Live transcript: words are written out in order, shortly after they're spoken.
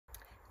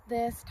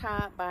This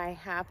top by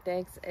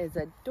Haptics is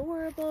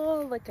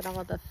adorable. Look at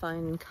all the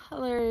fun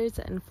colors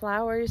and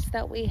flowers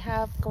that we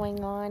have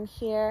going on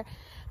here.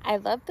 I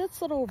love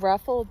this little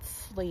ruffled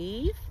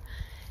sleeve.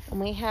 And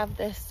we have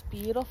this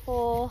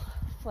beautiful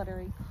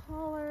fluttery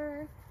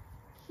collar,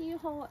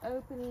 keyhole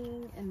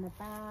opening in the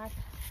back.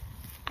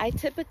 I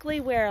typically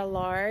wear a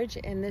large,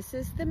 and this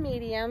is the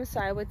medium, so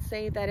I would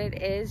say that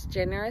it is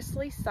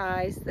generously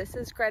sized. This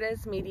is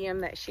Greta's medium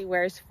that she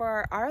wears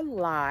for our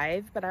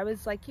live, but I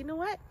was like, you know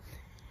what?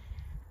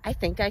 I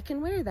think I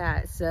can wear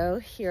that. So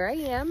here I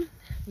am.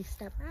 Let me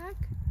step back.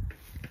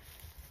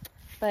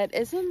 But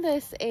isn't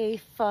this a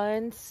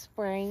fun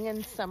spring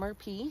and summer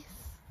piece?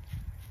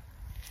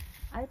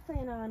 I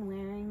plan on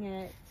wearing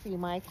it to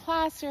my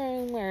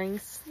classroom, wearing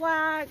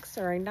slacks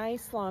or a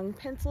nice long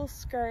pencil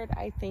skirt.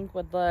 I think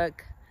would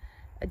look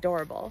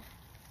adorable.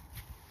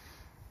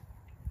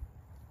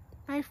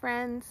 Bye,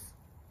 friends.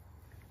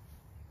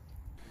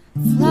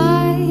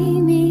 Fly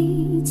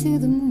me to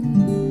the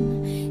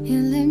moon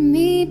and let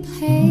me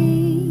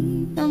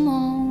play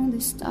among the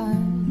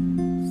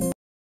stars.